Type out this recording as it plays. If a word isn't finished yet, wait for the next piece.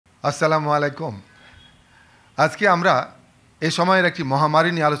আসসালামু আলাইকুম। আজকে আমরা এই সময়ের একটি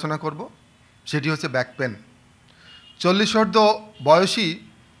মহামারী নিয়ে আলোচনা করব, সেটি হচ্ছে ব্যাক পেন। 40 বয়সী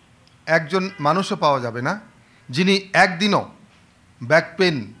একজন মানুষও পাওয়া যাবে না যিনি একদিনও ব্যাক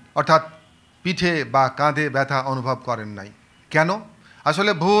পেন অর্থাৎ পিঠে বা কাঁধে ব্যথা অনুভব করেন নাই। কেন?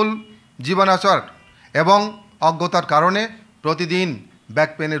 আসলে ভুল জীবনাচার এবং অজ্ঞতার কারণে প্রতিদিন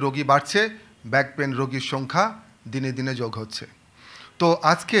ব্যাক পেনের রোগী বাড়ছে, ব্যাক পেন রোগীর সংখ্যা দিনে দিনে যোগ হচ্ছে। তো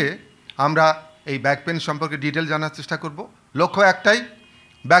আজকে আমরা এই ব্যাক পেন সম্পর্কে ডিটেল জানার চেষ্টা করব। লক্ষ্য একটাই,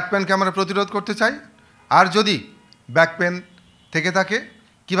 ব্যাক পেনকে আমরা প্রতিরোধ করতে চাই, আর যদি ব্যাক পেন থেকে থাকে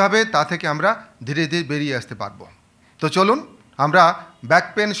কিভাবে তা থেকে আমরা ধীরে ধীরে বেরিয়ে আসতে পারবো। তো চলুন আমরা ব্যাক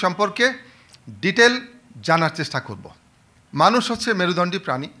পেন সম্পর্কে ডিটেল জানার চেষ্টা করব। মানুষ হচ্ছে মেরুদণ্ডী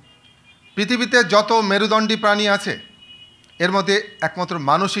প্রাণী। পৃথিবীতে যত মেরুদণ্ডী প্রাণী আছে এর মধ্যে একমাত্র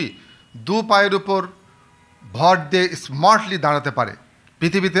মানুষই দু পায়ের উপর ভর দিয়ে স্মার্টলি দাঁড়াতে পারে।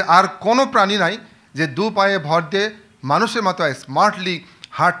 পৃথিবীতে আর কোনো প্রাণী নাই যে দু পায়ে ভর দিয়ে মানুষের মতো স্মার্টলি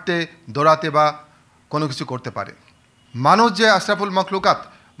হাঁটতে, দৌড়াতে বা কোনো কিছু করতে পারে। মানুষ যে আশরাফুল মখলুকাত,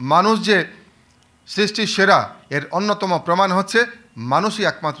 মানুষ যে সৃষ্টির সেরা, এর অন্যতম প্রমাণ হচ্ছে মানুষই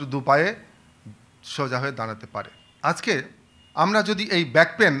একমাত্র দু পায়ে সোজা হয়ে দাঁড়াতে পারে। আজকে আমরা যদি এই ব্যাক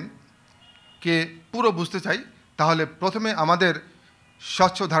পেনকে পুরো বুঝতে চাই তাহলে প্রথমে আমাদের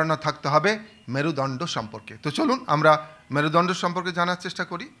স্বচ্ছ ধারণা থাকতে হবে মেরুদণ্ড সম্পর্কে। তো চলুন আমরা মেরুদণ্ড সম্পর্কে জানার চেষ্টা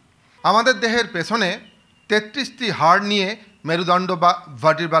করি। আমাদের দেহের পেছনে 33টি হাড় নিয়ে মেরুদণ্ড বা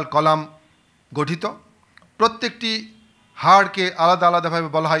ভার্টিব্রাল কলাম গঠিত। প্রত্যেকটি হাড়কে আলাদা আলাদাভাবে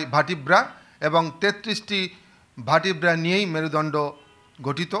বলা হয় ভার্টিব্রা, এবং 33টি ভার্টিব্রা নিয়েই মেরুদণ্ড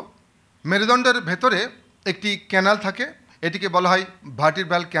গঠিত। মেরুদণ্ডের ভেতরে একটি ক্যানাল থাকে, এটিকে বলা হয়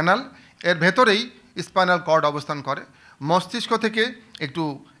ভার্টিব্রাল ক্যানাল। এর ভেতরেই স্পাইনাল কর্ড অবস্থান করে। মস্তিষ্ক থেকে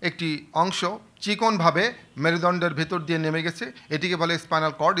একটি অংশ চিকনভাবে মেরুদণ্ডের ভেতর দিয়ে নেমে গেছে, এটিকে বলে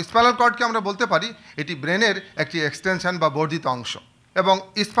স্পাইনাল কর্ড। স্পাইনাল কর্ডকে আমরা বলতে পারি এটি ব্রেনের একটি এক্সটেনশন বা বর্ধিত অংশ। এবং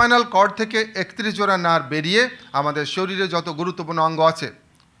স্পাইনাল কর্ড থেকে 31 জোড়া নার্ভ বেরিয়ে আমাদের শরীরে যত গুরুত্বপূর্ণ অঙ্গ আছে,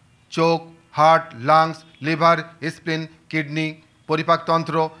 চোখ, heart, lungs, liver, স্প্লিন, kidney,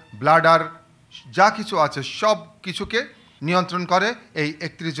 পরিপাকতন্ত্র, bladder, যা কিছু আছে সব কিছুকে নিয়ন্ত্রণ করে এই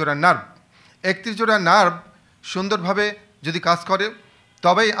 31 জোড়া নার্ভ। 31 জোড়া নার্ভ সুন্দরভাবে যদি কাজ করে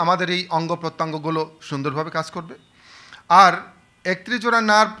তবেই আমাদের এই অঙ্গ প্রত্যঙ্গগুলো সুন্দরভাবে কাজ করবে। আর 31 জোড়া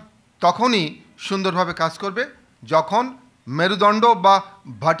নার্ভ তখনই সুন্দরভাবে কাজ করবে যখন মেরুদণ্ড বা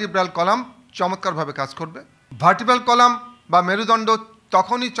ভার্টিব্রাল কলাম চমৎকারভাবে কাজ করবে। ভার্টিব্রাল কলাম বা মেরুদণ্ড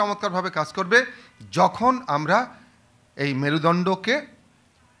তখনই চমৎকারভাবে কাজ করবে যখন আমরা এই মেরুদণ্ডকে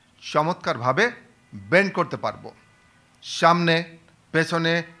চমৎকারভাবে বেন্ড করতে পারবো, সামনে,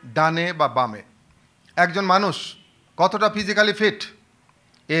 পেছনে, ডানে বা বামে। একজন মানুষ কতটা ফিজিক্যালি ফিট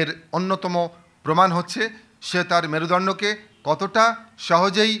এর অন্যতম প্রমাণ হচ্ছে সে তার মেরুদণ্ডকে কতটা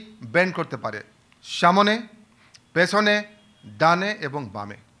সহজেই বেন্ড করতে পারে, সামনে, পেছনে, ডানে এবং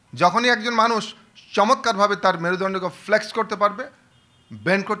বামে। যখনই একজন মানুষ চমৎকারভাবে তার মেরুদণ্ডকে ফ্লেক্স করতে পারবে,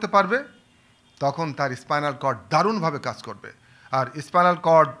 বেন্ড করতে পারবে, তখন তার স্পাইনাল কর্ড দারুণভাবে কাজ করবে। আর স্পাইনাল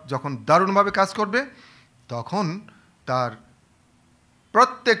কর্ড যখন দারুণভাবে কাজ করবে তখন তার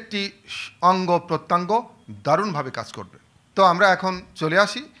প্রত্যেকটি অঙ্গ প্রত্যঙ্গ দারুণভাবে কাজ করবে। তো আমরা এখন চলে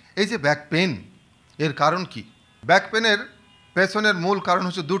আসি এই যে ব্যাক পেন, এর কারণ কি? ব্যাক পেনের পেছনের মূল কারণ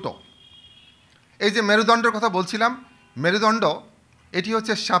হচ্ছে দুটো। এই যে মেরুদণ্ডের কথা বলছিলাম, মেরুদণ্ড এটি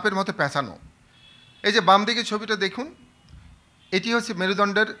হচ্ছে সাপের মতো পেঁচানো। এই যে বাম দিকে ছবিটা দেখুন, এটি হচ্ছে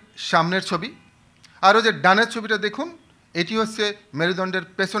মেরুদণ্ডের সামনের ছবি। আর ওই যে ডানের ছবিটা দেখুন, এটি হচ্ছে মেরুদণ্ডের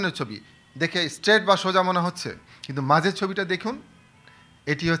পেছনের ছবি। দেখে স্ট্রেট বা সোজা মনে হচ্ছে, কিন্তু মাঝের ছবিটা দেখুন,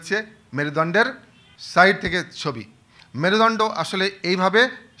 এটি হচ্ছে মেরুদণ্ডের সাইড থেকে ছবি। মেরুদণ্ড আসলে এইভাবে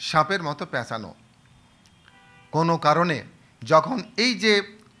সাপের মতো পেঁচানো। কোনো কারণে যখন এই যে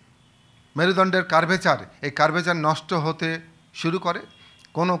মেরুদণ্ডের কার্ভেচার, এই কার্ভেচার নষ্ট হতে শুরু করে,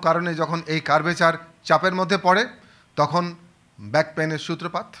 কোনো কারণে যখন এই কার্ভেচার চাপের মধ্যে পড়ে, তখন ব্যাক পেনের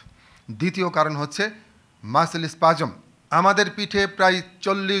সূত্রপাত। দ্বিতীয় কারণ হচ্ছে মাসেল স্পাজম। আমাদের পিঠে প্রায়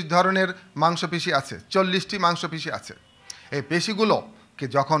 40 ধরনের মাংসপেশি আছে, 40টি মাংসপেশি আছে। এই পেশিগুলোকে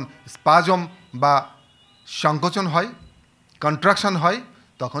যখন স্পাজম বা সংকোচন হয়, কন্ট্রাকশন হয়,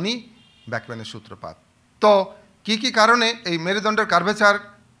 তখনই ব্যাক পেনের সূত্রপাত। তো কি কি কারণে এই মেরুদণ্ডের কার্ভেচার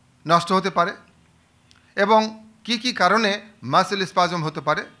নষ্ট হতে পারে এবং কি কি কারণে মাসেল স্পাজম হতে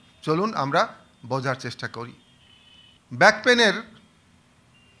পারে, চলুন আমরা বোঝার চেষ্টা করি। ব্যাক পেনের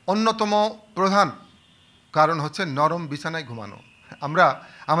অন্যতম প্রধান কারণ হচ্ছে নরম বিছানায় ঘুমানো।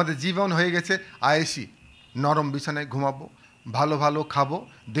 আমাদের জীবন হয়ে গেছে আয়েশি, নরম বিছানায় ঘুমাবো, ভালো ভালো খাবো,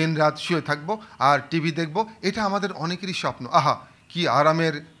 দিন রাত শুয়ে থাকবো আর টিভি দেখবো। এটা আমাদের অনেকেরই স্বপ্ন। আহা, কি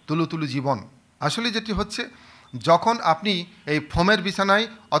আরামের তুলু তুলু জীবন। আসলে যেটি হচ্ছে, যখন আপনি এই ফোমের বিছানায়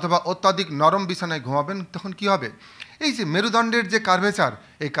অথবা অত্যাধিক নরম বিছানায় ঘুমাবেন তখন কি হবে, এই যে মেরুদণ্ডের যে কার্ভেচার,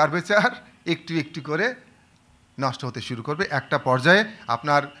 এই কার্ভেচার একটু একটু করে নষ্ট হতে শুরু করবে। একটা পর্যায়ে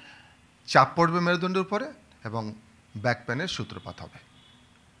আপনার চাপ পড়বে মেরুদণ্ডের উপরে এবং ব্যাক পেনের সূত্রপাত হবে।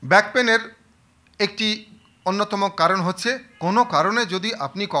 ব্যাক পেনের একটি অন্যতম কারণ হচ্ছে কোনো কারণে যদি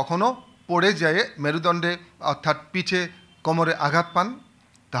আপনি কখনো পড়ে যেয়ে মেরুদণ্ডে অর্থাৎ পিঠে কোমরে আঘাত পান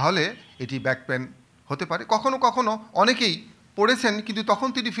তাহলে এটি ব্যাক পেন হতে পারে। কখনো কখনো অনেকেই পড়েছেন কিন্তু তখন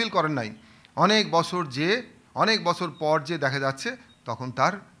তিনি ফিল করেন নাই, অনেক বছর পর যে দেখা যাচ্ছে তখন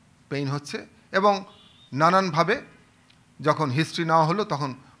তার পেইন হচ্ছে এবং নানানভাবে যখন হিস্ট্রি নেওয়া হলো তখন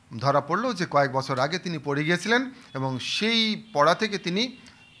ধরা পড়লো যে কয়েক বছর আগে তিনি পড়ে গিয়েছিলেন এবং সেই পড়া থেকে তিনি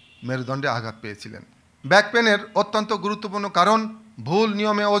মেরুদণ্ডে আঘাত পেয়েছিলেন। ব্যাক পেনের অত্যন্ত গুরুত্বপূর্ণ কারণ ভুল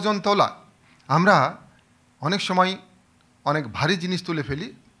নিয়মে ওজন তোলা। আমরা অনেক সময় অনেক ভারী জিনিস তুলে ফেলি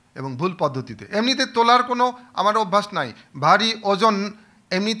এবং ভুল পদ্ধতিতে। এমনিতে তোলার কোনো আমার অভ্যাস নাই, ভারী ওজন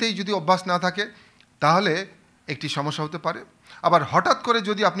এমনিতেই যদি অভ্যাস না থাকে তাহলে একটি সমস্যা হতে পারে। আবার হঠাৎ করে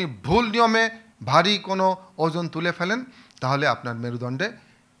যদি আপনি ভুল নিয়মে ভারী কোনো ওজন তুলে ফেলেন তাহলে আপনার মেরুদণ্ডে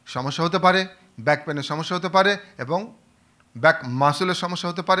সমস্যা হতে পারে, ব্যাক পেনের সমস্যা হতে পারে এবং ব্যাক মাসলের সমস্যা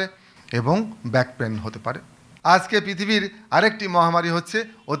হতে পারে এবং ব্যাক পেন হতে পারে। আজকে পৃথিবীর আরেকটি মহামারী হচ্ছে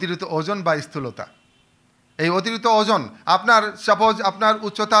অতিরিক্ত ওজন বা স্থূলতা। এই অতিরিক্ত ওজন, সাপোজ আপনার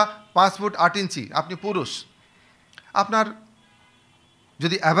উচ্চতা 5 ফুট 8 ইঞ্চি, আপনি পুরুষ, আপনার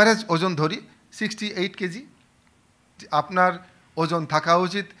যদি অ্যাভারেজ ওজন ধরি 68 কেজি, আপনার ওজন থাকা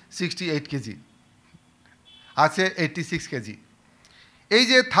উচিত 68 কেজি, আছে 86 কেজি। এই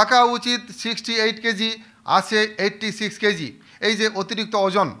যে থাকা উচিত 68 কেজি, আছে 86 কেজি, এই যে অতিরিক্ত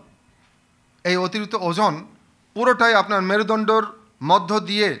ওজন, এই অতিরিক্ত ওজন পুরোটাই আপনার মেরুদণ্ডর মধ্য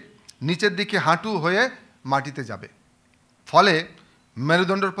দিয়ে নিচের দিকে হাঁটু হয়ে মাটিতে যাবে। ফলে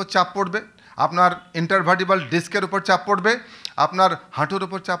মেরুদণ্ডের উপর চাপ পড়বে, আপনার ইন্টারভার্টিব্রাল ডিস্কের উপর চাপ পড়বে, আপনার হাঁটুর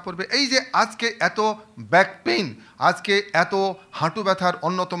উপর চাপ পড়বে। এই যে আজকে এত ব্যাক পেইন, আজকে এত হাঁটু ব্যথার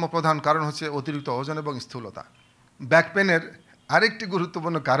অন্যতম প্রধান কারণ হচ্ছে অতিরিক্ত ওজন এবং স্থূলতা। ব্যাক পেনের আরেকটি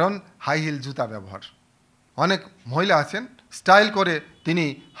গুরুত্বপূর্ণ কারণ হাই হিল জুতা ব্যবহার। অনেক মহিলা আছেন স্টাইল করে তিনি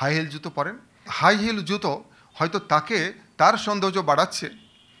হাই হিল জুতো পরেন। হাই হিল জুতো হয়তো তার সৌন্দর্য বাড়াচ্ছে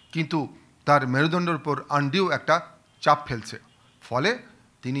কিন্তু তার মেরুদণ্ডের উপর আনডিউ একটা চাপ ফেলছে, ফলে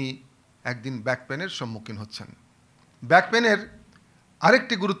তিনি একদিন ব্যাক পেনের সম্মুখীন হচ্ছেন। ব্যাক পেনের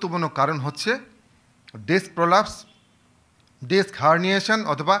আরেকটি গুরুত্বপূর্ণ কারণ হচ্ছে ডিস্ক প্রলাপস, ডিস্ক হার্নিয়েশন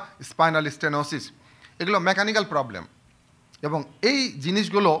অথবা স্পাইনাল স্টেনোসিস। এগুলো মেকানিক্যাল প্রবলেম এবং এই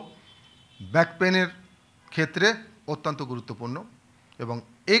জিনিসগুলো ব্যাক পেনের ক্ষেত্রে অত্যন্ত গুরুত্বপূর্ণ এবং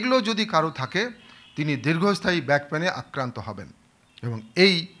এগুলো যদি কারো থাকে তিনি দীর্ঘস্থায়ী ব্যাক পেনে আক্রান্ত হবেন। এবং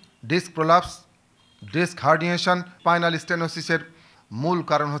এই disc prolapse, disk herniation, spinal স্টেনোসিসের মূল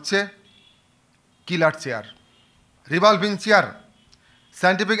কারণ হচ্ছে কিলার chair, revolving chair.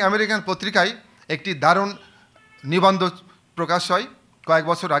 Scientific American পত্রিকায় একটি দারুণ নিবন্ধ প্রকাশ হয় কয়েক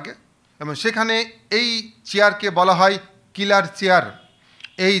বছর আগে এবং সেখানে এই চেয়ারকে বলা হয় কিলার চেয়ার।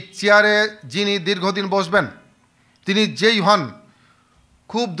 এই চেয়ারে যিনি দীর্ঘদিন বসবেন তিনি যেই হন,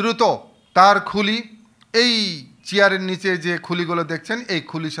 খুব দ্রুত তার খুলি এই চেয়ারের নিচে যে খুলিগুলো দেখছেন এই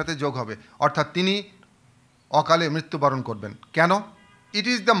খুলির সাথে যোগ হবে, অর্থাৎ তিনি অকালে মৃত্যুবরণ করবেন। কেন? It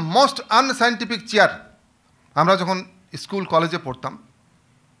is the most আনসায়েন্টিফিক chair. আমরা যখন স্কুল কলেজে পড়তাম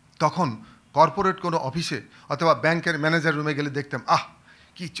তখন কর্পোরেট কোনো অফিসে অথবা ব্যাংকের ম্যানেজার রুমে গেলে দেখতাম,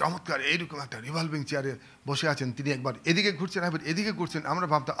 কি চমৎকার এইরকম একটা রিভলভিং চেয়ারে বসে আছেন, তিনি একবার এদিকে ঘুরছেন একবার এদিকে ঘুরছেন। আমরা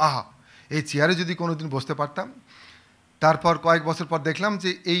ভাবতাম এই চেয়ারে যদি কোনো দিন বসতে পারতাম। তারপর কয়েক বছর পর দেখলাম যে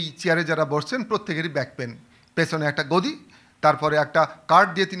এই চেয়ারে যারা বসছেন প্রত্যেকেরই ব্যাক পেন, পেছনে একটা গদি, তারপরে একটা কার্ড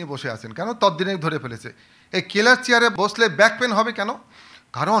দিয়ে তিনি বসে আছেন। কেন? ততদিনে ধরে ফেলেছে। এই কিলার চেয়ারে বসলে ব্যাক পেন হবে কেন?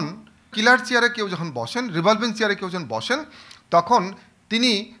 কারণ কিলার চেয়ারে কেউ যখন বসেন, রিভলভিং চেয়ারে কেউ যখন বসেন তখন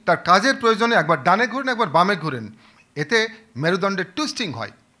তিনি তার কাজের প্রয়োজনে একবার ডানে ঘুরেন একবার বামে ঘুরেন, এতে মেরুদণ্ডের টুইস্টিং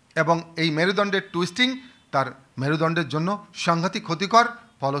হয় এবং এই মেরুদণ্ডের টুইস্টিং তার মেরুদণ্ডের জন্য সাংঘাতিক ক্ষতিকর,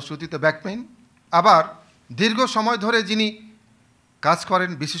 ফলশ্রুতিতে ব্যাক পেইন। আবার দীর্ঘ সময় ধরে যিনি কাজ করেন,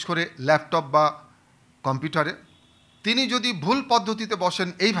 বিশেষ করে ল্যাপটপ বা কম্পিউটারে, তিনি যদি ভুল পদ্ধতিতে বসেন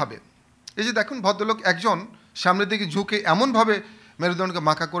এইভাবে, এই যে দেখুন ভদ্রলোক একজন সামনের দিকে ঝুঁকে এমনভাবে মেরুদণ্ডকে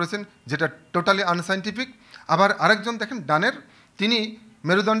বাঁকা করেছেন যেটা টোটালি আনসায়েন্টিফিক। আবার আরেকজন দেখেন ডানের, তিনি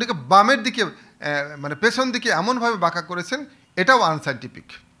মেরুদণ্ডকে বামের দিকে মানে পেছন দিকে এমনভাবে বাঁকা করেছেন, এটাও আনসায়েন্টিফিক।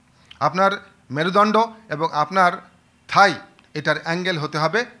 আপনার মেরুদণ্ড এবং আপনার থাই এটার অ্যাঙ্গেল হতে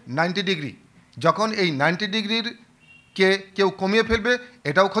হবে 90 ডিগ্রি। যখন এই 90 ডিগ্রির কেউ কমিয়ে ফেলবে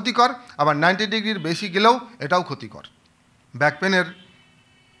এটাও ক্ষতিকর, আবার 90 ডিগ্রির বেশি গেলেও এটাও ক্ষতিকর। ব্যাক পেনের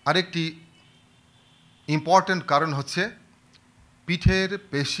আরেকটি ইম্পর্ট্যান্ট কারণ হচ্ছে পিঠের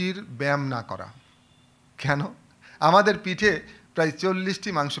পেশির ব্যায়াম না করা। কেন? আমাদের পিঠে প্রায় 40টি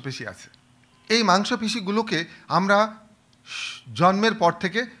মাংসপেশি আছে। এই মাংসপেশিগুলোকে আমরা জন্মের পর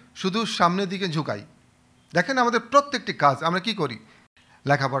থেকে শুধু সামনের দিকে ঝুঁকাই। দেখেন আমাদের প্রত্যেকটি কাজ আমরা কি করি,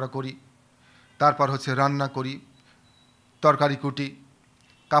 লেখাপড়া করি, তারপর হচ্ছে রান্না করি, তরকারি কুটি,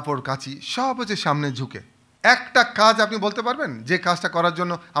 কাপড় কাচি, সব হচ্ছে সামনে ঝুঁকে। একটা কাজ আপনি বলতে পারবেন যে কাজটা করার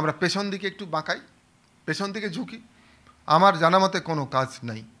জন্য আমরা পেছন দিকে একটু বাঁকাই, পেছন দিকে ঝুঁকি? আমার জানা মতে কোনো কাজ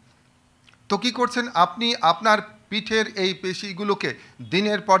নাই। তো কী করছেন আপনি? আপনার পিঠের এই পেশিগুলোকে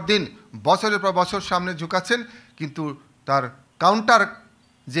দিনের পর দিন, বছরের পর বছর সামনে ঝুঁকাচ্ছেন, কিন্তু তার কাউন্টার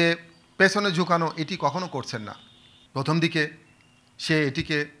যে পেছনে ঝুঁকানো এটি কখনো করছেন না। প্রথম দিকে সে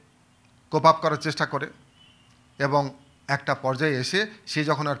এটিকে কোপ আপ করার চেষ্টা করে এবং একটা পর্যায়ে এসে সে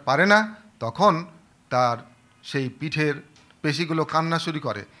যখন আর পারে না, তখন তার সেই পিঠের পেশিগুলো কান্না শুরু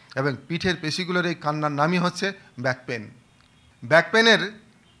করে এবং পিঠের পেশিগুলোর এই কান্নার নামই হচ্ছে ব্যাক পেন। ব্যাক পেনের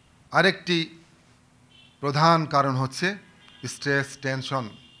আরেকটি প্রধান কারণ হচ্ছে স্ট্রেস, টেনশন,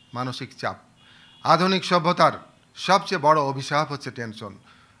 মানসিক চাপ। আধুনিক সভ্যতার সবচেয়ে বড় অভিশাপ হচ্ছে টেনশন।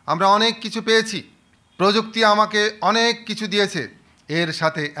 আমরা অনেক কিছু পেয়েছি, প্রযুক্তি আমাকে অনেক কিছু দিয়েছে, এর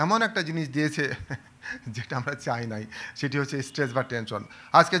সাথে এমন একটা জিনিস দিয়েছে যেটা আমরা চাই নাই, সেটি হচ্ছে স্ট্রেস বা টেনশন।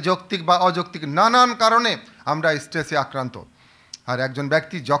 আজকে যৌক্তিক বা অযৌক্তিক নানান কারণে আমরা স্ট্রেসে আক্রান্ত। আর একজন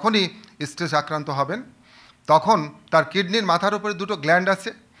ব্যক্তি যখনই স্ট্রেস আক্রান্ত হবেন, তখন তার কিডনির মাথার উপরে দুটো গ্ল্যান্ড আছে।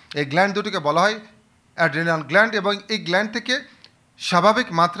 এই গ্ল্যান্ড দুটোকে বলা হয় অ্যাড্রিনাল গ্ল্যান্ড, এবং এই গ্ল্যান্ড থেকে স্বাভাবিক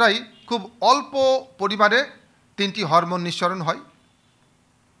মাত্রায় খুব অল্প পরিমাণে 3টি হরমোন নিঃসরণ হয়।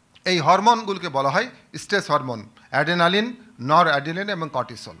 এই হরমোনগুলোকে বলা হয় স্ট্রেস হরমোন: অ্যাড্রেনালিন, নর অ্যাড্রিনালিন এবং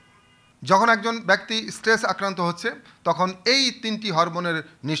কর্টিসল। যখন একজন ব্যক্তি স্ট্রেস আক্রান্ত হচ্ছে, তখন এই 3টি হরমোনের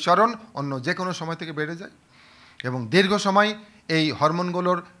নিঃসরণ অন্য যে কোনো সময় থেকে বেড়ে যায়, এবং দীর্ঘ সময় এই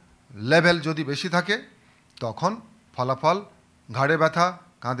হরমোনগুলোর লেভেল যদি বেশি থাকে, তখন ফলাফল ঘাড়ে ব্যথা,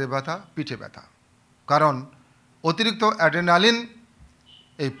 কাঁধে ব্যথা, পিঠে ব্যথা। কারণ অতিরিক্ত অ্যাড্রেনালিন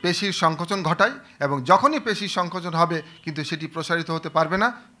এই পেশির সংকোচন ঘটায়, এবং যখনই পেশির সংকোচন হবে কিন্তু সেটি প্রসারিত হতে পারবে না,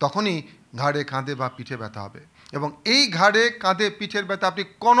 তখনই ঘাড়ে, কাঁধে বা পিঠে ব্যথা হবে। এবং এই ঘাড়ে, কাঁধে, পিঠের ব্যথা আপনি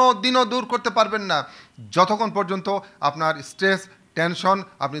কোনো দিনও দূর করতে পারবেন না যতক্ষণ পর্যন্ত আপনার স্ট্রেস, টেনশন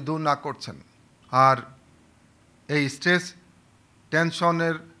আপনি দূর না করছেন। আর এই স্ট্রেস,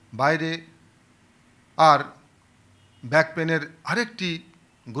 টেনশনের বাইরে আর ব্যাক পেনের আরেকটি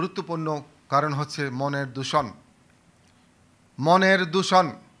গুরুত্বপূর্ণ কারণ হচ্ছে মনের দূষণ। মনের দূষণ,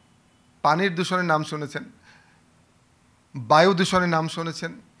 পানির দূষণের নাম শুনেছেন, বায়ু দূষণের নাম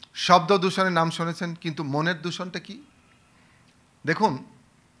শুনেছেন, শব্দ দূষণের নাম শুনেছেন, কিন্তু মনের দূষণটা কি? দেখুন,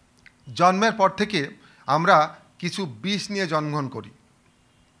 জন্মের পর থেকে আমরা কিছু বিষ নিয়ে জন্মগ্রহণ করি।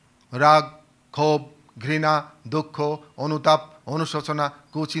 রাগ, ক্ষোভ, ঘৃণা, দুঃখ, অনুতাপ, অনুশোচনা,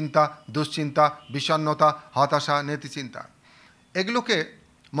 কুচিন্তা, দুশ্চিন্তা, বিষণ্ণতা, হতাশা, নেতিচিন্তা। এগুলোকে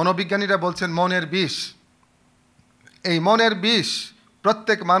মনোবিজ্ঞানীরা বলছেন মনের বিষ। এই মনের বিষ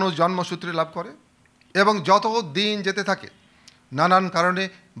প্রত্যেক মানুষ জন্মসূত্রে লাভ করে, এবং যত দিন যেতে থাকে নানান কারণে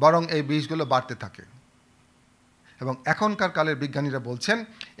বরং এই বিষগুলো বাড়তে থাকে। এবং এখনকার কালের বিজ্ঞানীরা বলছেন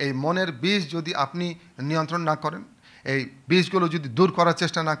এই মনের বিষ যদি আপনি নিয়ন্ত্রণ না করেন, এই বিষগুলো যদি দূর করার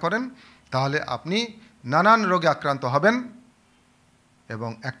চেষ্টা না করেন, তাহলে আপনি নানান রোগে আক্রান্ত হবেন এবং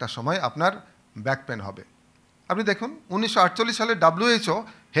একটা সময় আপনার ব্যাক পেন হবে। আপনি দেখুন 1948 সালে WHO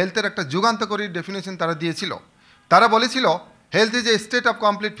হেলথের একটা যুগান্তকারী ডেফিনেশন তারা দিয়েছিল। তারা বলেছিল health is a state of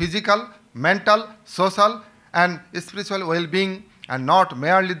complete physical, mental, social and spiritual wellbeing and not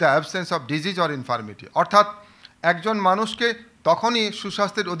merely the absence of disease or ইনফার্মিটি। অর্থাৎ একজন মানুষকে তখনই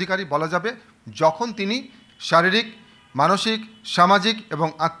সুস্বাস্থ্যের অধিকারী বলা যাবে যখন তিনি শারীরিক, মানসিক, সামাজিক এবং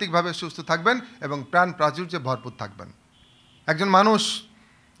আত্মিকভাবে সুস্থ থাকবেন এবং প্রাণ প্রাচুর্যে ভরপুর থাকবেন। একজন মানুষ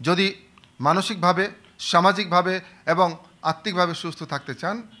যদি মানসিকভাবে, সামাজিকভাবে এবং আত্মিকভাবে সুস্থ থাকতে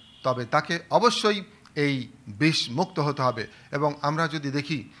চান, তবে তাকে অবশ্যই এই বিষ মুক্ত হতে হবে। এবং আমরা যদি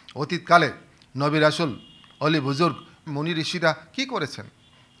দেখি অতীতকালে নবী রাসূল, অলি বুজুর্গ, মুনি ঋষিরা কী করেছেন,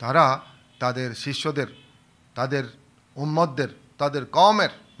 তারা তাদের শিষ্যদের, তাদের উম্মতদের, তাদের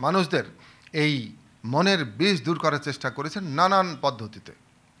কওমের মানুষদের এই মনের বিষ দূর করার চেষ্টা করেছেন নানান পদ্ধতিতে।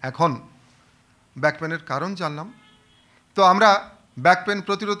 এখন ব্যাক পেনের কারণ জানলাম, তো আমরা ব্যাক পেন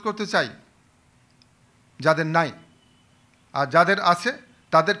প্রতিরোধ করতে চাই যাদের নাই, আর যাদের আছে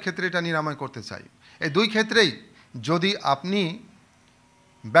তাদের ক্ষেত্রে এটা নিরাময় করতে চাই। এই দুই ক্ষেত্রেই যদি আপনি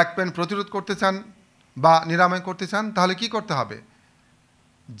ব্যাক পেন প্রতিরোধ করতে চান বা নিরাময় করতে চান, তাহলে কি করতে হবে?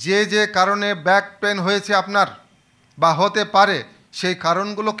 যে যে কারণে ব্যাক পেন হয়েছে আপনার বা হতে পারে, সেই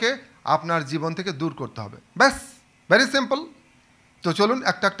কারণগুলোকে আপনার জীবন থেকে দূর করতে হবে। ব্যাস, ভেরি সিম্পল। তো চলুন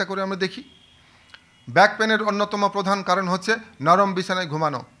একটা একটা করে আমরা দেখি। ব্যাক পেনের অন্যতম প্রধান কারণ হচ্ছে নরম বিছানায়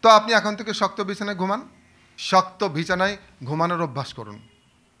ঘুমানো। তো আপনি এখন থেকে শক্ত বিছানায় ঘুমান, শক্ত বিছানায় ঘুমানোর অভ্যাস করুন।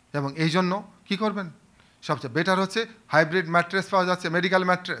 এবং এই জন্য কী করবেন? সবচেয়ে বেটার হচ্ছে হাইব্রিড ম্যাট্রেস পাওয়া যাচ্ছে, মেডিকেল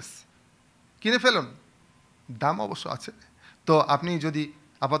ম্যাট্রেস কিনে ফেলুন, দাম অবশ্য আছে। তো আপনি যদি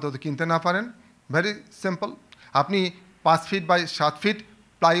আপাতত কিনতে না পারেন, ভেরি সিম্পল, আপনি 5 ফিট বাই 7 ফিট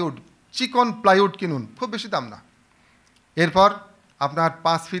প্লাইউড, চিকন প্লাইউড কিনুন, খুব বেশি দাম না। এরপর আপনার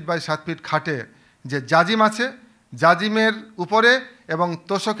 5 ফিট বাই 7 ফিট খাটে যে জাজিম আছে, জাজিমের উপরে এবং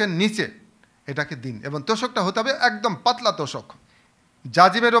তোষকের নিচে এটাকে দিন, এবং তোষকটা হতে হবে একদম পাতলা তোষক,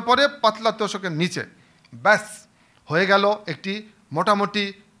 জাজিমের ওপরে পাতলা তোষকের নিচে, ব্যাস হয়ে গেল একটি মোটামুটি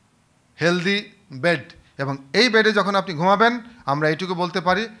হেলদি বেড। এবং এই বেডে যখন আপনি ঘুমাবেন, আমরা এইটুকু বলতে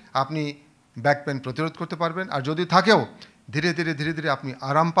পারি আপনি ব্যাক পেন প্রতিরোধ করতে পারবেন। আর যদি থাকেও ধীরে ধীরে ধীরে ধীরে আপনি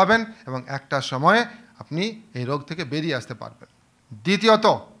আরাম পাবেন এবং একটা সময়ে আপনি এই রোগ থেকে বেরিয়ে আসতে পারবেন। দ্বিতীয়ত,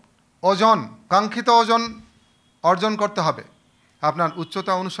 ওজন, কাঙ্ক্ষিত ওজন অর্জন করতে হবে। আপনার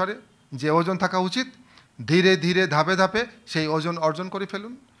উচ্চতা অনুসারে যে ওজন থাকা উচিত, ধীরে ধীরে ধাপে ধাপে সেই ওজন অর্জন করে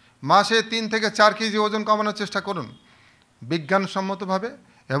ফেলুন। মাসে 3 থেকে 4 কেজি ওজন কমানোর চেষ্টা করুন বিজ্ঞানসম্মতভাবে,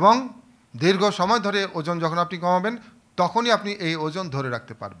 এবং দীর্ঘ সময় ধরে ওজন যখন আপনি কমাবেন তখনই আপনি এই ওজন ধরে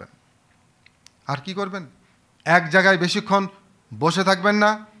রাখতে পারবেন। আর কি করবেন? এক জায়গায় বেশিক্ষণ বসে থাকবেন না,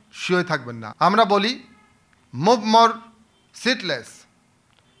 শুয়ে থাকবেন না। আমরা বলি মুভ মোর সিটলেস,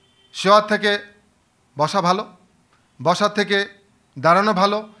 শোয়ার থেকে বসা ভালো, বসার থেকে দাঁড়ানো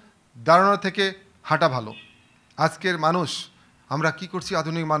ভালো, দাঁড়ানো থেকে হাঁটা ভালো। আজকের মানুষ, আমরা কি করছি,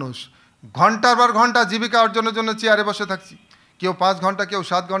 আধুনিক মানুষ ঘন্টার পর ঘন্টা জীবিকা অর্জনের জন্য চেয়ারে বসে থাকছি, কেউ 5 ঘন্টা, কেউ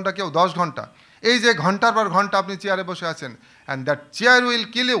 7 ঘন্টা, কেউ 10 ঘন্টা। এই যে ঘন্টার পর ঘন্টা আপনি চেয়ারে বসে আছেন, and that chair will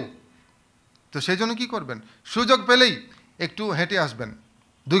kill you. তো সেই জন্য কী করবেন? সুযোগ পেলেই একটু হেঁটে আসবেন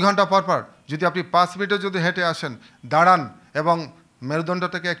 2 ঘন্টা পর পর। যদি আপনি 5 মিনিটে যদি হেঁটে আসেন, দাঁড়ান এবং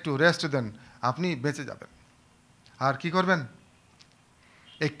মেরুদণ্ডটাকে একটু রেস্ট দেন, আপনি বেঁচে যাবেন। আর কি করবেন?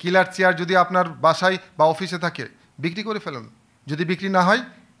 এই কিলার চেয়ার যদি আপনার বাসায় বা অফিসে থাকে, বিক্রি করে ফেলুন। যদি বিক্রি না হয়,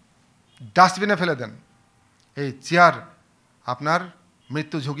 ডাস্টবিনে ফেলে দেন। এই চেয়ার আপনার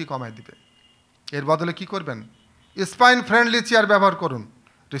মৃত্যু ঝুঁকি কমায় দিবে। এর বদলে কি করবেন? স্পাইন ফ্রেন্ডলি চেয়ার ব্যবহার করুন।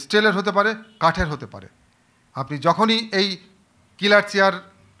 স্টিলের হতে পারে, কাঠের হতে পারে। আপনি যখনই এই কিলার চেয়ার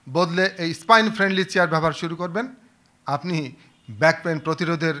বদলে এই স্পাইন ফ্রেন্ডলি চেয়ার ব্যবহার শুরু করবেন, আপনি ব্যাক পেন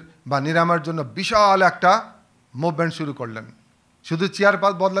প্রতিরোধের বা নিরাময়ের জন্য বিশাল একটা মুভমেন্ট শুরু করলেন। শুধু চেয়ার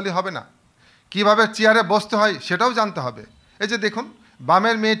বদলালে হবে না, কিভাবে চেয়ারে বসতে হয় সেটাও জানতে হবে। এই যে দেখুন,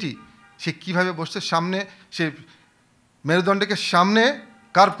 বামের মেয়েটি, সে কীভাবে বসছে, সামনে সে মেরুদণ্ডকে সামনে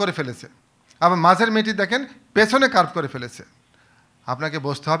কার্ভ করে ফেলেছে, আবার মাঝের মেয়েটি দেখেন পেছনে কার্ভ করে ফেলেছে। আপনাকে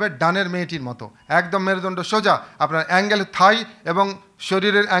বসতে হবে ডানের মেয়েটির মতো, একদম মেরুদণ্ড সোজা। আপনার অ্যাঙ্গেল, থাই এবং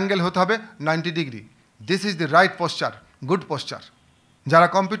শরীরের অ্যাঙ্গেল হতে হবে 90 degree. This is the right posture, good posture. যারা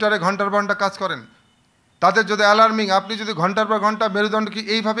কম্পিউটারে ঘন্টার পর ঘন্টা কাজ করেন, তাদের যদি অ্যালার্মিং, আপনি যদি ঘন্টার পর ঘন্টা মেরুদণ্ডকে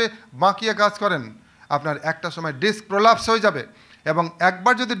এইভাবে বাঁকিয়ে কাজ করেন, আপনার একটা সময় ডিস্ক প্রলাপস হয়ে যাবে। এবং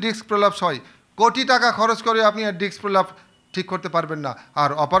একবার যদি ডিস্ক প্রলাপস হয়, কোটি টাকা খরচ করে আপনি আর ডিস্ক প্রলাপ ঠিক করতে পারবেন না। আর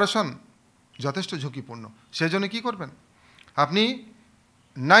অপারেশন যথেষ্ট ঝুঁকিপূর্ণ। সেজন্য কী করবেন? আপনি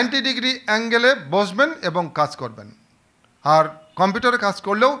 90 ডিগ্রি অ্যাঙ্গেলে বসবেন এবং কাজ করবেন। আর কম্পিউটারে কাজ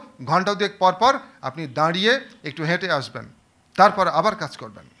করলেও ঘন্টা 2 পর পর আপনি দাঁড়িয়ে একটু হেঁটে আসবেন, তারপর আবার কাজ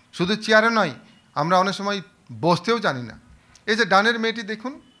করবেন। শুধু চেয়ারে নয়, আমরা অনেক সময় বসতেও জানি না। এই যে ডানের মেয়েটি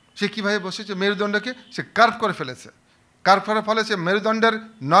দেখুন, সে কীভাবে বসেছে, মেরুদণ্ডকে সে কার্ভ করে ফেলেছে। কার্ভ করার ফলে সে মেরুদণ্ডের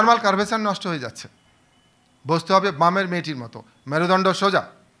নর্মাল কার্ভেশন নষ্ট হয়ে যাচ্ছে। বসতে হবে বামের মেয়েটির মতো, মেরুদণ্ড সোজা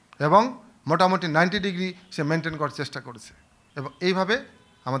এবং মোটামুটি 90 ডিগ্রি সে মেনটেন করার চেষ্টা করেছে। এবং এইভাবে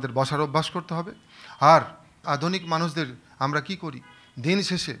আমাদের বসার অভ্যাস করতে হবে। আর আধুনিক মানুষদের আমরা কি করি? দিন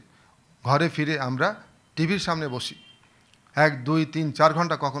শেষে ঘরে ফিরে আমরা টিভির সামনে বসি 1, 2, 3, 4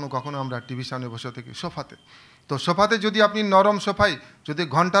 ঘন্টা, কখনো কখনো আমরা টিভির সামনে বসে থাকি সোফাতে। তো সোফাতে যদি আপনি নরম সোফায় যদি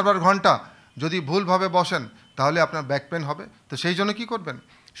ঘন্টার পর ঘন্টা যদি ভুলভাবে বসেন, তাহলে আপনার ব্যাক পেন হবে। তো সেই জন্য কী করবেন?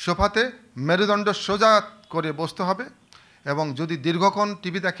 সোফাতে মেরুদণ্ড সোজা করে বসতে হবে। এবং যদি দীর্ঘক্ষণ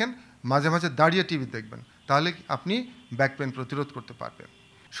টিভি দেখেন, মাঝে মাঝে দাঁড়িয়ে টিভি দেখবেন, তাহলে আপনি ব্যাক পেন প্রতিরোধ করতে পারবেন।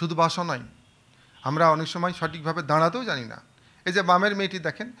 শুধু বসা নয়, আমরা অনেক সময় সঠিকভাবে দাঁড়াতেও জানি না। এই যে বামের মেয়েটি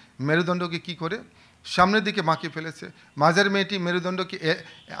দেখেন, মেরুদণ্ডকে কি করে সামনের দিকে বাঁকিয়ে ফেলেছে, মাঝের মেয়েটি মেরুদণ্ডকে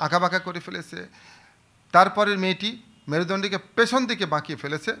আঁকাবাঁকা করে ফেলেছে, তারপরের মেয়েটি মেরুদণ্ডকে পেছন দিকে বাঁকিয়ে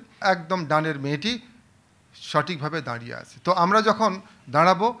ফেলেছে, একদম ডানের মেয়েটি সঠিকভাবে দাঁড়িয়ে আছে। তো আমরা যখন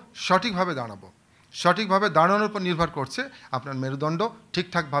দাঁড়াবো, সঠিকভাবে দাঁড়াবো। সঠিকভাবে দাঁড়ানোর উপর নির্ভর করছে আপনার মেরুদণ্ড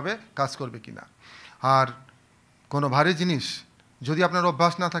ঠিকঠাকভাবে কাজ করবে কিনা। আর কোনো ভারী জিনিস যদি আপনার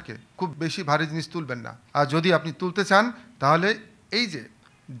অভ্যাস না থাকে, খুব বেশি ভারী জিনিস তুলবেন না। আর যদি আপনি তুলতে চান, তাহলে এই যে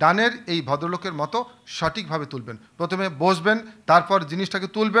ডানের এই ভদ্রলোকের মতো সঠিকভাবে তুলবেন। প্রথমে বসবেন, তারপর জিনিসটাকে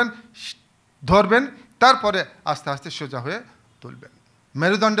তুলবেন, ধরবেন, তারপরে আস্তে আস্তে সোজা হয়ে তুলবেন।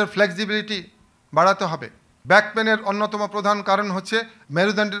 মেরুদণ্ডের ফ্লেক্সিবিলিটি বাড়াতে হবে। ব্যাক পেনের অন্যতম প্রধান কারণ হচ্ছে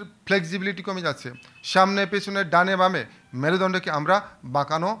মেরুদণ্ডের ফ্লেক্সিবিলিটি কমে যাচ্ছে। সামনে পেছনে ডানে বামে মেরুদণ্ডকে আমরা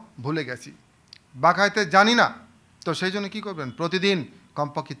বাঁকানো ভুলে গেছি, বাঁকাইতে জানি না। তো সেই জন্য কী করবেন, প্রতিদিন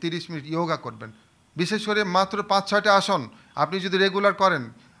কমপক্ষে 30 মিনিট যোগা করবেন। বিশেষ করে মাত্র 5-6টা আসন আপনি যদি রেগুলার করেন,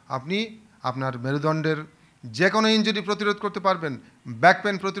 আপনি আপনার মেরুদণ্ডের যে কোনো ইনজুরি প্রতিরোধ করতে পারবেন, ব্যাক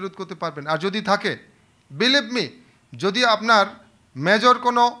পেন প্রতিরোধ করতে পারবেন। আর যদি থাকে, বিলিভ মি, যদি আপনার মেজর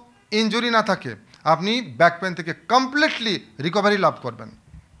কোনো ইনজুরি না থাকে, আপনি ব্যাক পেন থেকে কমপ্লিটলি রিকভারি লাভ করবেন।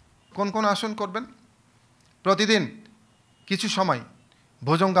 কোন কোন আসন করবেন? প্রতিদিন কিছু সময়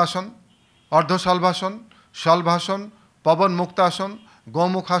ভুজঙ্গাসন, অর্ধশলভাসন, শলভাসন, পবন মুক্তাসন,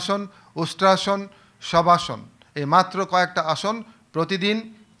 গোমুখাসন, উষ্ট্রাসন, শবাসন, এই মাত্র কয়েকটা আসন প্রতিদিন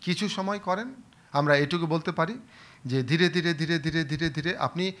কিছু সময় করেন। আমরা এটুকু বলতে পারি যে ধীরে ধীরে ধীরে ধীরে ধীরে ধীরে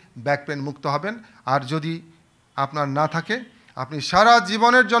আপনি ব্যাক পেন মুক্ত হবেন। আর যদি আপনার না থাকে, আপনি সারা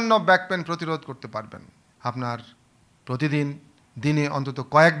জীবনের জন্য ব্যাক পেন প্রতিরোধ করতে পারবেন। আপনার প্রতিদিন দিনে অন্তত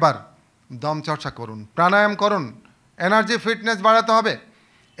কয়েকবার দম চর্চা করুন, প্রাণায়াম করুন। এনার্জি ফিটনেস বাড়াতে হবে।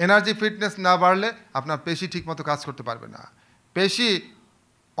 এনার্জি ফিটনেস না বাড়লে আপনার পেশি ঠিকমতো কাজ করতে পারবে না। পেশি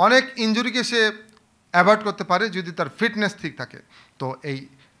অনেক ইনজুরিকে সে অ্যাভয়েড করতে পারে যদি তার ফিটনেস ঠিক থাকে। তো এই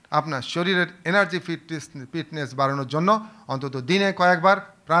আপনার শরীরের এনার্জি ফিটনেস বাড়ানোর জন্য অন্তত দিনে কয়েকবার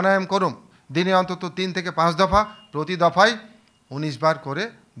প্রাণায়াম করুন। দিনে অন্তত 3 থেকে 5 দফা, প্রতি দফায় 19 বার করে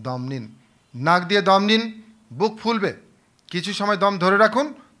দম নিন। নাক দিয়ে দম নিন, বুক ফুলবে, কিছু সময় দম ধরে রাখুন,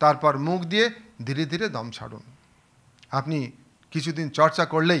 তারপর মুখ দিয়ে ধীরে ধীরে দম ছাড়ুন। আপনি কিছুদিন চর্চা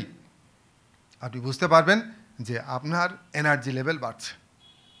করলেই আপনি বুঝতে পারবেন যে আপনার এনার্জি লেভেল বাড়ছে।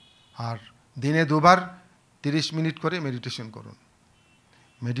 আর দিনে 2 বার 30 মিনিট করে মেডিটেশন করুন।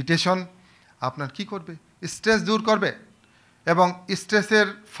 মেডিটেশন আপনার কি করবে? স্ট্রেস দূর করবে, এবং স্ট্রেসের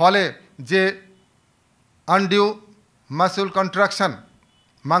ফলে যে আনডিউ মাসল কন্ট্রাকশন,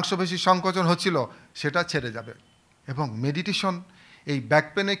 মাংসপেশি সংকোচন হচ্ছিল, সেটা ছেড়ে যাবে। এবং মেডিটেশন এই ব্যাক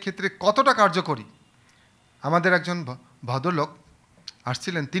পেনের ক্ষেত্রে কতটা কার্যকরী, আমাদের একজন ভদ্রলোক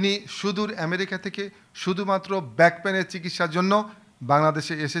আসছিলেন, তিনি সুদূর আমেরিকা থেকে শুধুমাত্র ব্যাক পেনের চিকিৎসার জন্য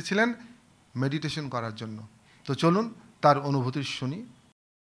বাংলাদেশে এসেছিলেন মেডিটেশন করার জন্য। তো চলুন তার অনুভূতি শুনি।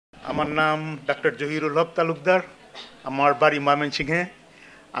 আমার নাম ডক্টর জহিরুল হক তালুকদার, আমার বাড়ি ময়মনসিংহে।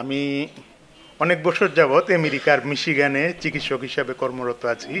 আমি অনেক বছর যাবৎ আমেরিকার মিশিগানে চিকিৎসক হিসাবে কর্মরত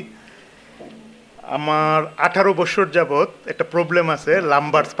আছি। আমার 18 বছর যাবৎ একটা প্রবলেম আছে,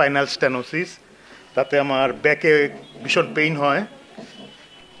 লাম্বার স্পাইনাল স্টেনোসিস। তাতে আমার ব্যাকে ভীষণ পেইন হয়।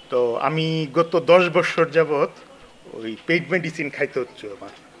 তো আমি গত 10 বছর যাবৎ ওই পেইন মেডিসিন খাইতে হচ্ছে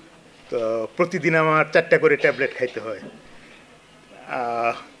আমার। তো প্রতিদিন আমার 4টা করে ট্যাবলেট খাইতে হয়।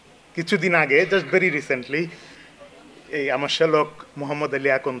 কিছুদিন আগে, জাস্ট ভেরি রিসেন্টলি, এই আমার শ্যালক মোহাম্মদ আলী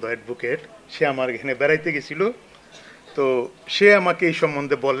আকন্দ অ্যাডভোকেট, সে আমার এখানে বেড়াইতে গেছিল। তো সে আমাকে এই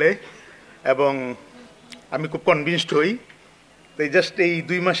সম্বন্ধে বলে এবং আমি খুব কনভিন্সড হই। তো জাস্ট এই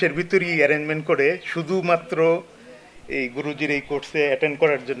 2 মাসের ভিতরেই অ্যারেঞ্জমেন্ট করে শুধুমাত্র এই গুরুজির এই কোর্সে অ্যাটেন্ড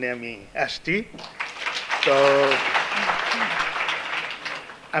করার জন্য আমি আসছি। তো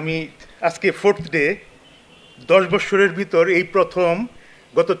আমি আজকে 4th ডে, 10 বছরের ভিতর এই প্রথম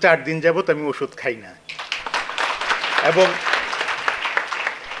গত 4 দিন যাবত আমি ওষুধ খাই না, এবং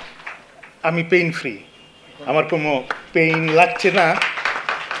আমি পেইন ফ্রি, আমার কোনো পেইন লাগছে না।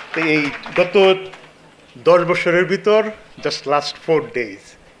 তো এই গত 10 বছরের ভিতর just last 4 days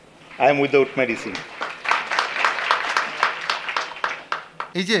I am without medicine.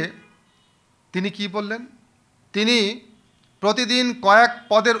 এই যে তিনি কি বললেন, তিনি প্রতিদিন কয়েক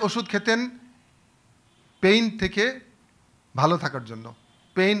পদের ওষুধ খেতেন পেইন থেকে ভালো থাকার জন্য,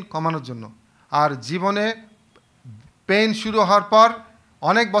 পেইন কমানোর জন্য। আর জীবনে পেইন শুরু হওয়ার পর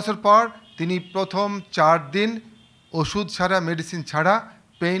অনেক বছর পর তিনি প্রথম 4 দিন ওষুধ ছাড়া, মেডিসিন ছাড়া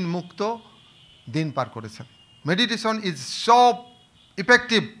পেইন মুক্ত দিন পার করেছেন। Meditation is so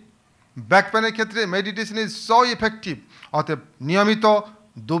effective. Back পেনের ক্ষেত্রে মেডিটেশন ইজ সো ইফেক্টিভ। অতএব নিয়মিত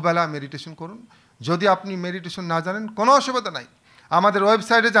 2 বেলা মেডিটেশন করুন। যদি আপনি মেডিটেশন না জানেন, কোনো অসুবিধা নাই, আমাদের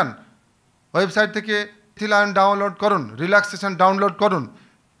ওয়েবসাইটে যান, ওয়েবসাইট থেকে থিলায়ন ডাউনলোড করুন, রিল্যাক্সেশন ডাউনলোড করুন।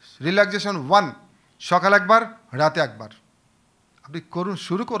 রিল্যাক্সেশন 1 সকাল একবার, রাতে একবার আপনি করুন,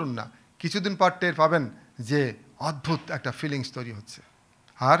 শুরু করুন না, কিছুদিন পর টের পাবেন যে অদ্ভুত একটা ফিলিংস তৈরি হচ্ছে।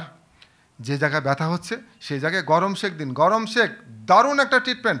 আর যে জায়গায় ব্যথা হচ্ছে সেই জায়গায় গরম শেক দিন। গরম শেক দারুণ একটা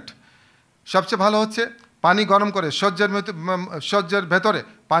ট্রিটমেন্ট। সবচেয়ে ভালো হচ্ছে পানি গরম করে সহ্যের ভেতরে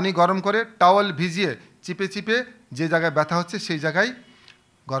পানি গরম করে টাওয়াল ভিজিয়ে চিপে চিপে যে জায়গায় ব্যথা হচ্ছে সেই জায়গায়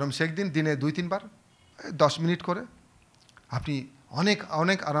গরম শেক দিন, দিনে 2-3 বার 10 মিনিট করে। আপনি অনেক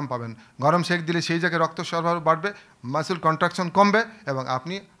অনেক আরাম পাবেন। গরম শেক দিলে সেই জায়গায় রক্ত সরবরাহ বাড়বে, মাসল কন্ট্রাকশন কমবে এবং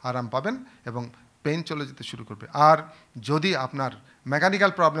আপনি আরাম পাবেন এবং পেইন চলে যেতে শুরু করবে। আর যদি আপনার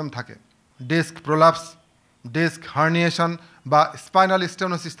মেকানিক্যাল প্রবলেম থাকে, ডিস্ক প্রোলাপস, ডিস্ক হার্নিয়েশন বা স্পাইনাল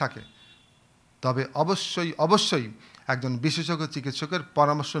স্টেনোসিস থাকে, তবে অবশ্যই একজন বিশেষজ্ঞ চিকিৎসকের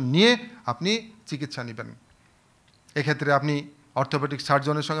পরামর্শ নিয়ে আপনি চিকিৎসা নেবেন। এক্ষেত্রে আপনি অর্থোপেডিক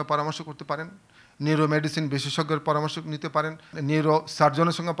সার্জনের সঙ্গে পরামর্শ করতে পারেন, নিউরো মেডিসিন বিশেষজ্ঞের পরামর্শ নিতে পারেন, নিউরো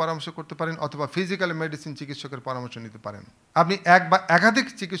সার্জনের সঙ্গে পরামর্শ করতে পারেন, অথবা ফিজিক্যাল মেডিসিন চিকিৎসকের পরামর্শ নিতে পারেন। আপনি এক বা একাধিক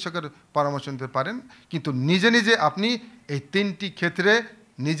চিকিৎসকের পরামর্শ নিতে পারেন, কিন্তু নিজে আপনি এই 3টি ক্ষেত্রে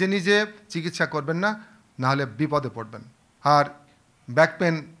নিজে চিকিৎসা করবেন না, নাহলে বিপদে পড়বেন। আর ব্যাক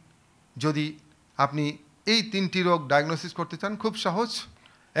পেন যদি আপনি এই 3টি রোগ ডায়াগনোসিস করতে চান, খুব সহজ।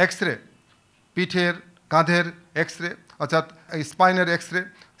 এক্সরে, পিঠের কাঁধের এক্সরে অর্থাৎ স্পাইনের এক্সরে,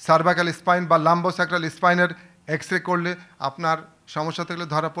 সার্ভাইকাল স্পাইন বা লাম্বোস্যাক্রাল স্পাইনের এক্সরে করলে আপনার সমস্যা থাকলে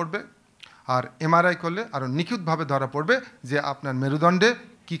ধরা পড়বে, আর এমআরআই করলে আরও নিখুঁতভাবে ধরা পড়বে যে আপনার মেরুদণ্ডে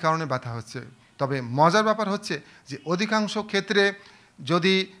কী কারণে ব্যথা হচ্ছে। তবে মজার ব্যাপার হচ্ছে যে অধিকাংশ ক্ষেত্রে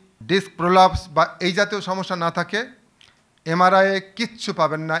যদি ডিস্ক প্রোলাপস বা এই জাতীয় সমস্যা না থাকে, এমআরআইয়ে কিচ্ছু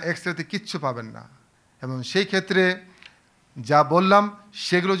পাবেন না, এক্সরেতে কিচ্ছু পাবেন না। এবং সেই ক্ষেত্রে যা বললাম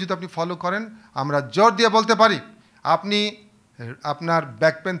সেগুলো যদি আপনি ফলো করেন, আমরা জোর দিয়ে বলতে পারি আপনি আপনার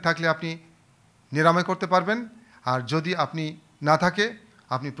ব্যাক পেন থাকলে আপনি নিরাময় করতে পারবেন, আর যদি আপনি না থাকে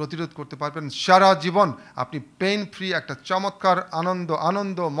আপনি প্রতিরোধ করতে পারবেন। সারা জীবন আপনি পেইন ফ্রি একটা চমৎকার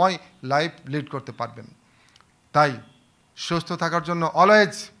আনন্দময় লাইফ লিড করতে পারবেন। তাই সুস্থ থাকার জন্য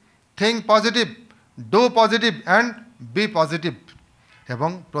always think positive, do positive and B positive, এবং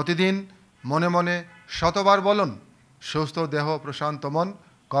প্রতিদিন মনে মনে শতবার বলুন, সুস্থ দেহ প্রশান্ত মন,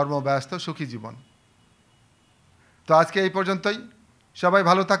 কর্মব্যস্ত সুখী জীবন। তো আজকে এই পর্যন্তই। সবাই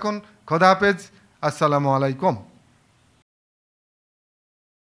ভালো থাকুন। খোদা হাফেজ। আসসালামু আলাইকুম।